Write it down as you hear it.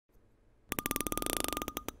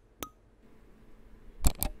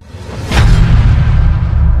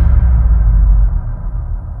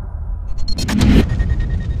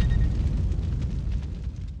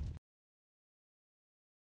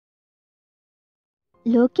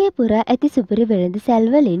ලෝකයේ පුරා ඇති සුපිරි වෙළඳ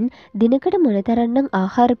සැල්වලින් දිනකට මොනතරම්නම්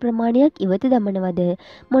ආහාර ප්‍රමාණයක් ඉවත දමනවද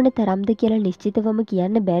මොනතරම්ද කියලා නිශ්චිතවම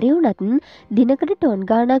කියන්න බැරි වුණත් දිනකට ටොන්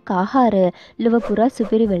ගාණක් ආහාර ලොව පුරා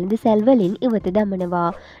සුපිරි වෙළඳ සැල්වලින් ඉවත දමනවා.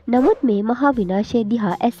 නමුත් මේ මහා විනාශය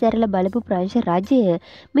දිහා ඇස් ඇරලා බලපු ප්‍රංශ රජය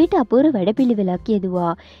මේට අපූර්ව වැඩපිළිවෙලක්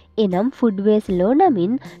යෙදුවා. එනම් ෆුඩ් වේස් ලෝ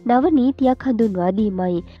නමින් නව නීතියක් හඳුන්වා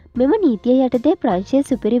දීමයි. මෙම නීතිය යටතේ ප්‍රංශයේ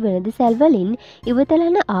සුපිරි වෙළඳ සැල්වලින්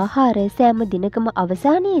ඉවතලන ආහාර සෑම දිනකම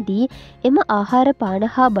අවසානයේදී එම ආහාර පාන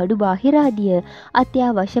හා බඩු බාහිරාදිය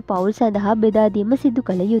අත්‍යවශ්‍ය පවුල් සඳහා බෙදා දීම සිදු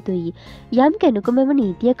කළ යුතුයි. යම් කෙනෙකු මෙම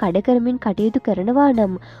නීතිය කඩ කරමින් කටයුතු කරනවා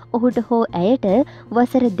නම් ඔහුට හෝ ඇයට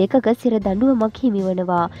වසර 2ක සිර දඬුවමක්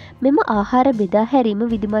හිමිවනවා. මෙම ආහාර බෙදා හැරීම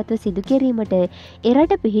විධිමත්ව සිදු කිරීමට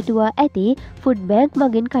එරට පිහිටුවා ඇති ෆුඩ් බැංක්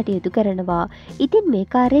මගින් කටයුතු කරනවා. ඉතින් මේ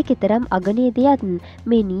කාර්යය කෙතරම් අගනේදයත්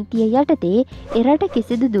මේ නීතිය යටතේ එරට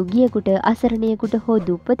කිසිදු දුගියෙකුට අසරණයෙකුට හෝ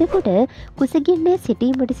දුප්පතෙකුට කුසගින්නේ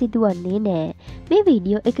සිටීමට සිදුවන්නේ නෑ. මේ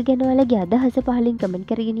වීඩියෝ එක ගැන ඔයාලගේ අදහස පහලින් කමෙන්ට්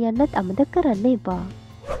කරගෙන යන්නත් අමතක කරන්න එපා.